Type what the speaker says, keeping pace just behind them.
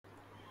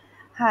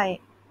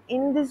Hi,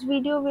 in this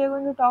video we are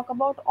going to talk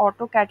about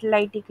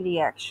autocatalytic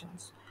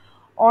reactions.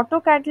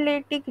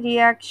 Autocatalytic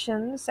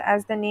reactions,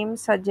 as the name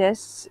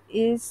suggests,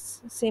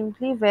 is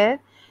simply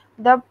where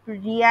the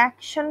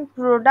reaction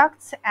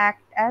products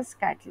act as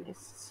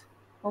catalysts.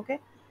 Okay,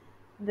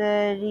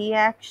 the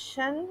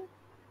reaction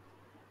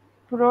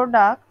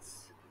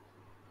products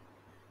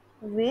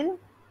will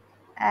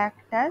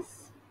act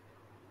as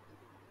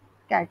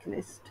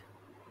catalyst.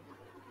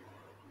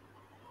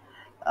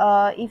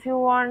 If you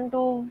want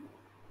to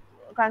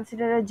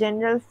consider a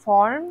general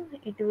form,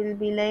 it will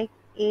be like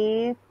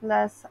A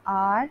plus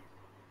R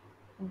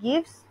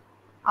gives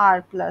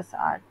R plus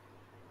R.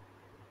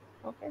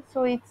 Okay,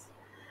 so it's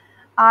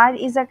R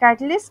is a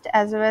catalyst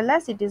as well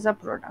as it is a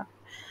product.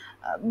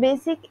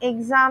 Basic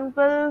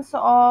examples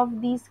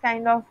of these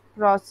kind of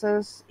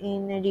process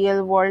in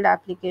real world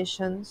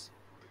applications.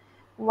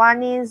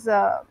 One is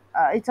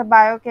it's a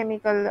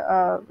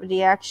biochemical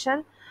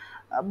reaction,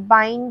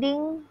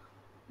 binding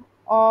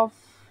of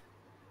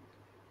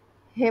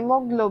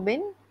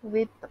hemoglobin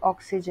with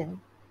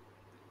oxygen.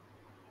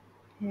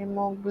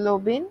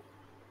 Hemoglobin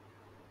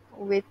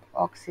with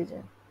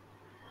oxygen.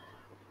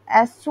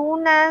 As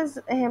soon as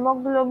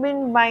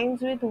hemoglobin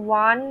binds with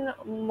one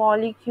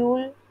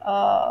molecule,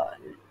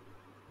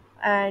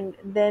 and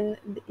then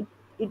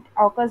it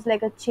occurs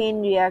like a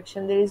chain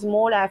reaction, there is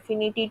more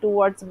affinity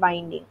towards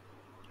binding.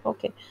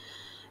 Okay,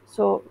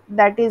 so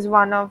that is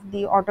one of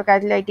the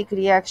autocatalytic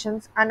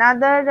reactions.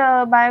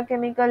 Another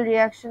biochemical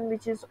reaction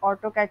which is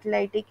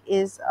autocatalytic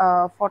is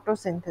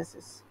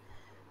photosynthesis.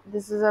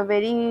 This is a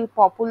very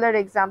popular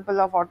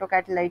example of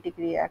autocatalytic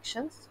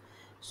reactions.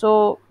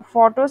 So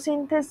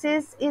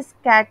photosynthesis is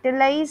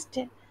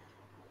catalyzed,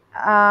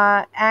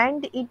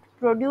 and it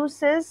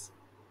produces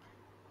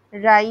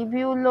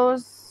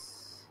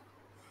ribulose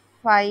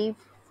 5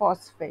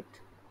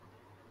 phosphate.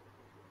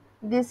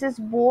 This is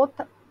both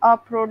a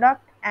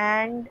product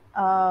and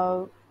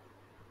a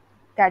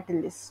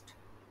catalyst.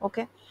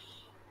 Okay,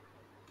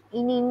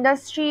 in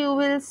industry you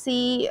will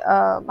see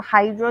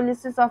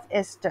hydrolysis of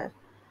ester.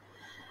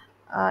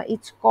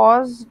 It's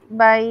caused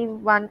by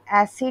one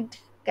acid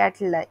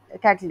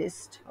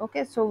catalyst.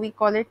 Okay, so we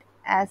call it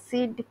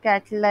acid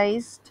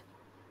catalyzed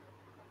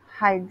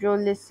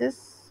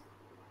hydrolysis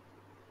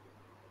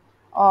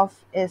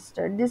of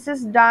ester. This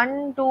is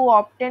done to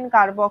obtain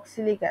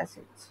carboxylic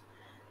acids.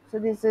 So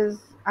this is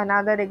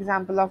another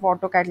example of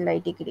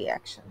autocatalytic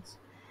reactions.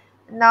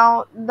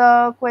 Now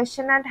the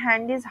question at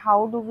hand is,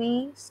 how do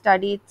we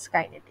study its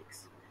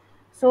kinetics?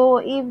 So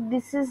if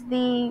this is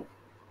the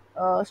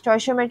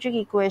stoichiometric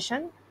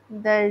equation,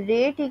 the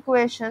rate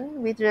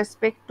equation with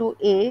respect to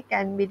A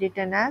can be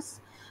written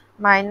as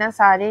minus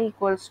Ra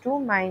equals to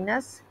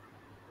minus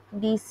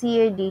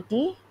dCA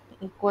dt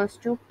equals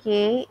to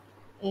K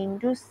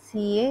into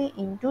Ca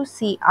into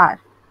Cr.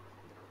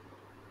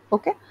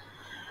 Okay.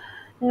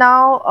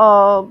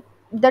 Now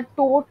the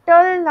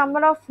total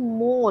number of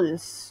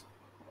moles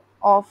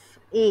of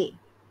A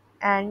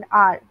and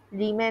R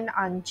remain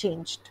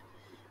unchanged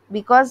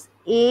because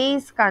A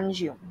is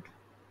consumed.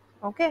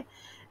 Okay,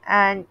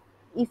 and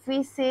if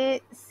we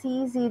say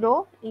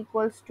C0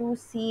 equals to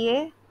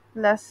Ca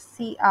plus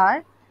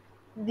Cr,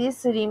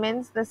 this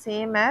remains the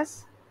same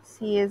as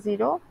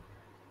Ca0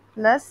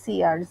 plus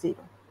Cr0.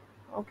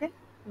 Okay,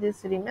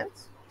 this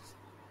remains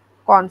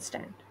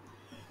constant.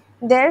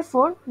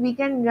 Therefore we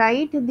can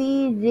write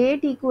the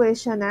rate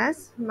equation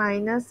as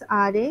minus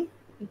Ra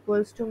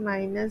equals to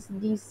minus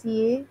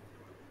dCA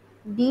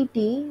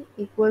dt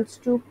equals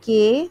to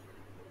K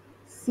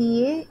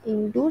Ca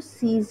into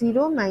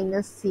C0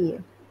 minus Ca.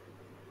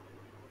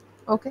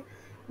 Okay,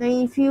 now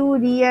if you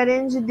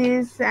rearrange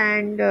this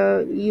and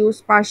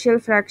use partial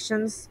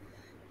fractions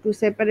to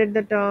separate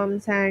the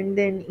terms and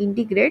then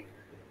integrate,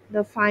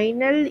 the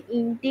final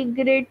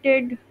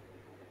integrated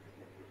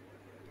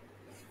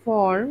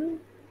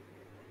form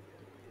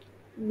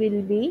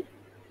will be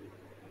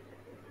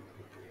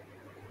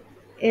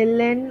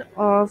ln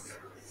of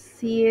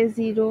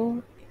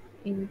Ca0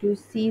 into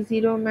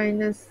C0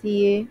 minus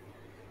Ca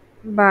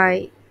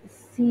by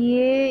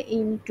Ca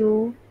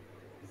into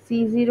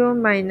C0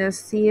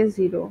 minus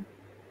Ca0,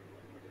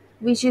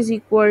 which is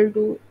equal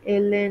to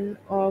ln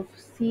of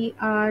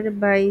Cr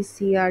by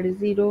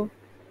Cr0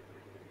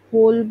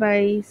 whole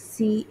by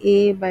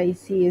Ca by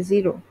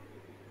Ca0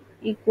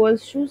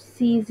 equals to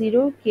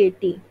C0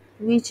 Kt,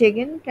 which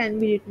again can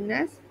be written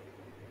as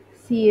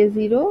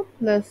Ca0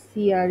 plus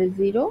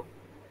Cr0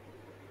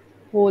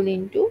 whole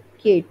into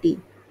Kt.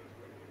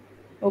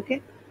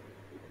 Okay,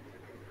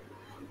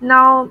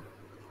 now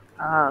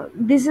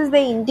this is the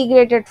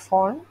integrated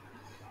form,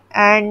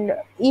 and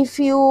if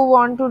you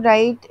want to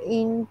write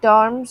in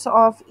terms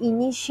of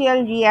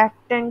initial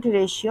reactant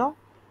ratio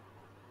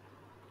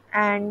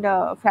and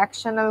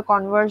fractional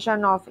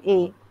conversion of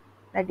A,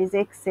 that is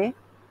XA.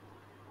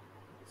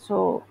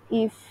 So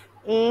if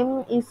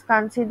M is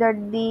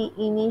considered the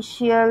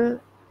initial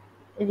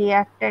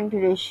reactant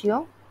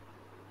ratio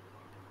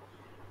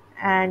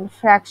and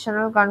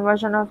fractional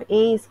conversion of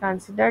A is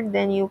considered,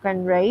 then you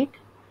can write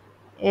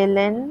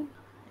ln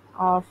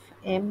of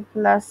m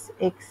plus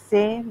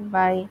xa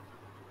by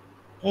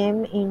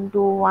m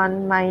into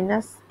 1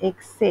 minus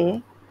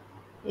xa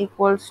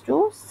equals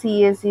to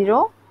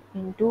Ca0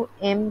 into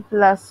m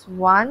plus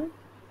 1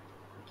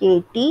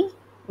 kt,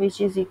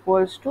 which is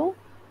equals to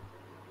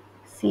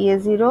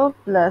Ca0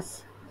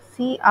 plus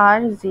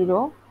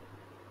Cr0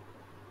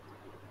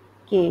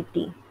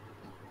 kt.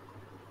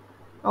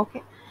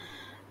 Okay.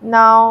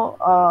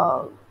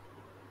 Now,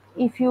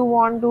 if you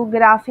want to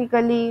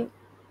graphically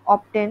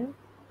obtain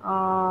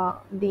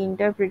the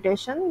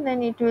interpretation,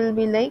 then it will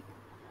be like,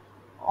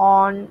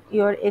 on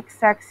your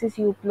x-axis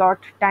you plot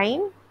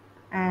time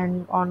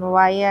and on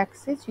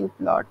y-axis you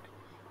plot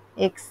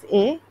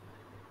xa.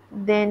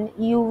 Then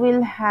you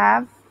will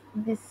have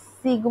this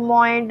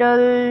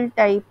sigmoidal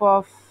type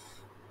of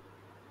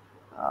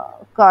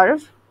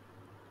curve.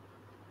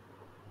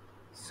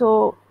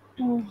 So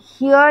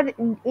here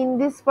in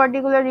this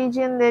particular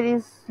region there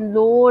is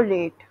low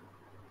rate.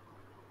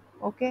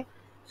 Okay,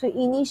 so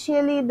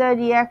initially the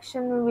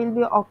reaction will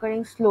be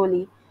occurring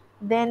slowly,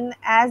 then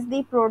as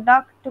the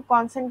product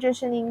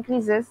concentration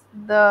increases,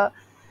 the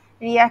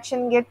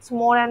reaction gets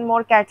more and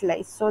more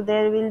catalyzed, so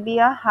there will be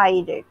a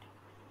high rate.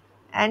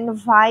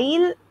 And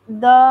while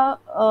the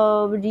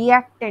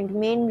reactant,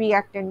 main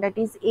reactant, that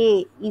is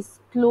A, is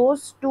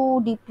close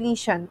to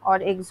depletion or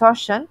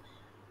exhaustion,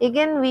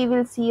 again we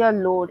will see a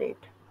low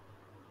rate.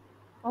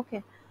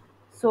 Okay,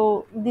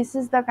 so this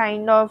is the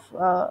kind of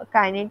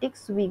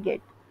kinetics we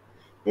get.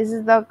 This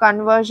is the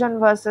conversion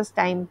versus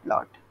time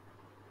plot.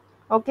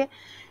 Okay,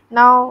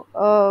 now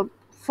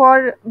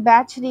for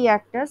batch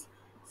reactors,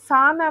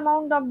 some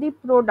amount of the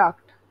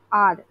product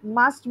R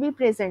must be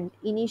present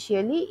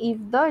initially if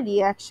the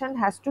reaction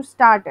has to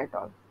start at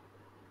all.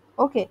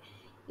 Okay,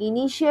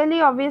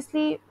 initially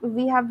obviously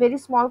we have very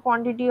small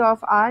quantity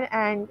of R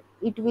and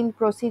it will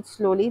proceed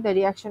slowly, the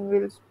reaction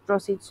will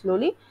proceed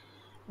slowly,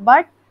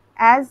 but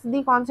as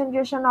the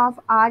concentration of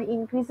R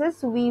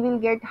increases, we will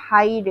get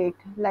high rate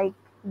like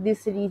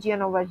this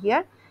region over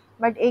here.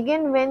 But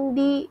again, when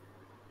the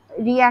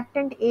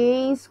reactant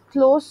A is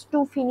close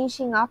to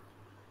finishing up,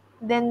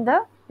 then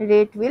the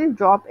rate will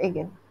drop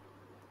again.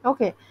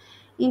 Okay,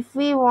 if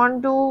we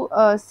want to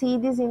see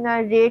this in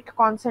a rate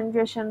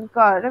concentration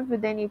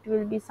curve, then it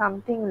will be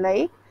something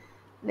like,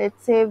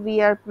 let's say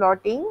we are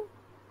plotting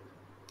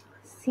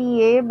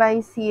Ca by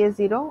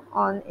Ca0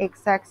 on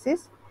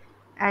x-axis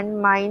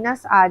and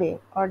minus Ra,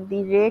 or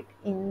the rate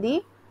in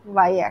the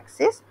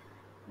y-axis,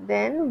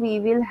 then we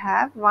will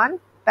have one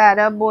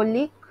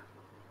parabolic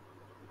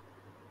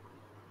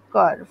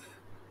curve.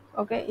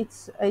 Okay,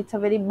 it's a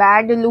very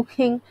bad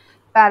looking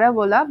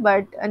parabola,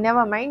 but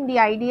never mind, the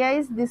idea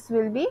is this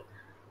will be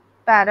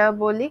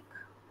parabolic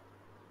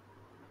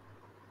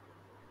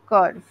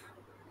curve.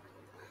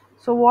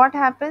 So what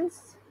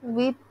happens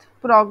with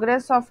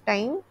progress of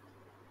time,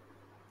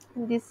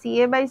 this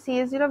Ca by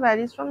Ca0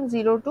 varies from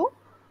 0 to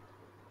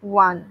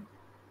 1.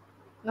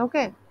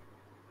 Okay,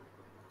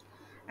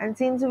 and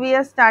since we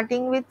are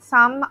starting with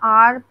some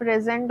R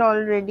present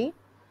already,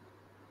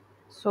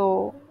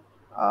 so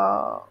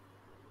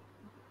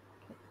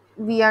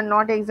we are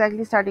not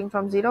exactly starting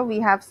from 0, we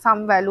have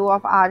some value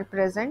of R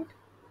present,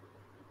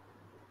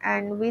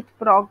 and with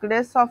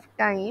progress of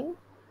time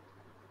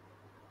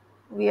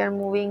we are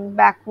moving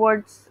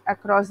backwards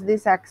across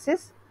this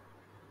axis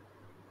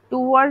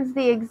towards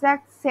the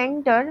exact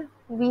center,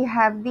 we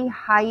have the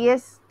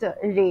highest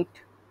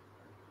rate.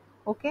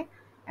 Okay,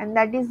 and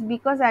that is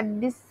because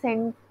at this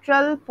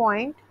central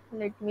point,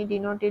 let me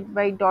denote it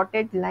by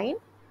dotted line,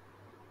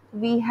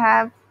 we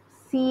have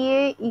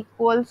Ca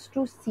equals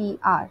to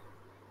Cr.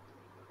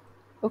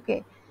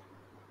 Okay,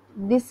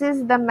 this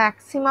is the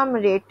maximum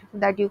rate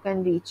that you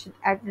can reach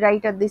at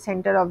right at the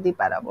center of the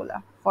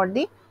parabola for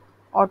the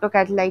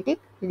autocatalytic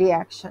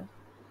reaction.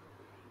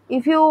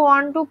 If you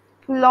want to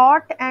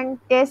plot and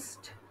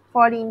test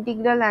for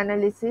integral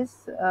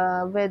analysis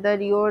whether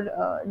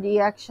your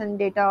reaction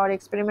data or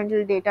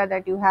experimental data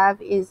that you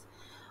have is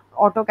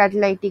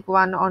autocatalytic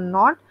one or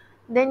not,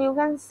 then you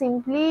can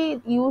simply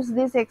use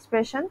this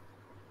expression,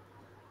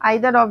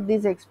 either of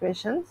these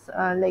expressions,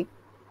 like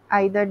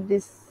either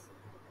this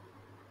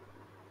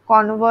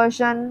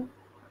conversion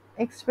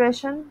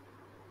expression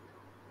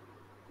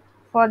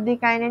for the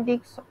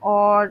kinetics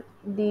or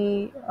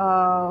the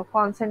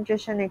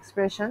concentration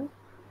expression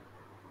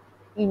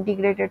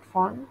integrated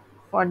form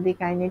for the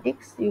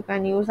kinetics. You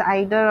can use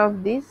either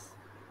of these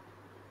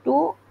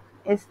to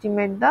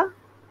estimate the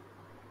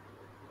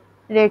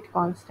rate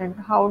constant.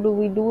 How do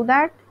we do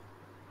that?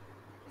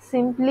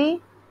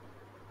 Simply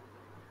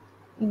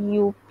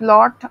you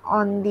plot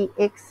on the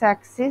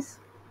x-axis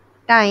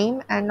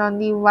time and on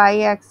the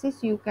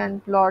y-axis you can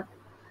plot,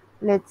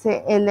 let's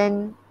say,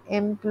 ln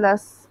m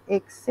plus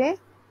xa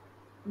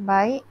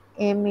by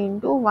m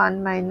into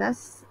 1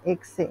 minus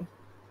xa.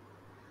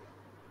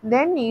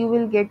 Then you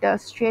will get a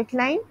straight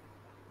line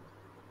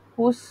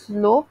whose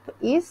slope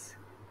is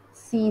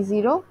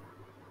c0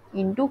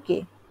 into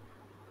k.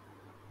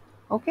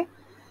 Okay,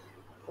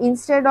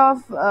 instead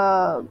of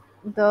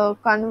the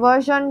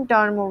conversion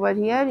term over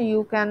here,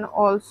 you can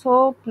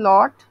also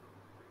plot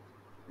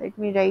Let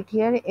me write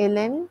here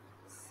ln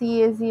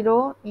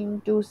Ca0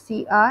 into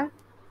Cr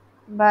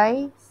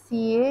by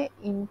Ca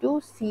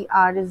into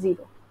Cr0.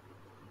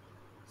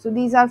 So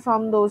these are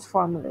from those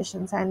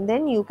formulations, and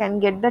then you can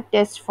get the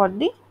test for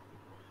the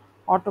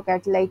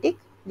autocatalytic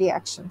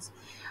reactions.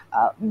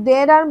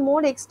 There are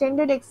more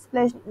extended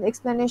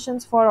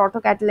explanations for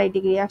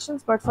autocatalytic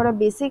reactions, but for a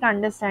basic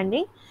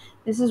understanding,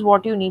 this is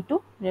what you need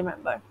to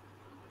remember.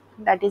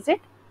 That is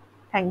it.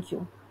 Thank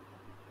you.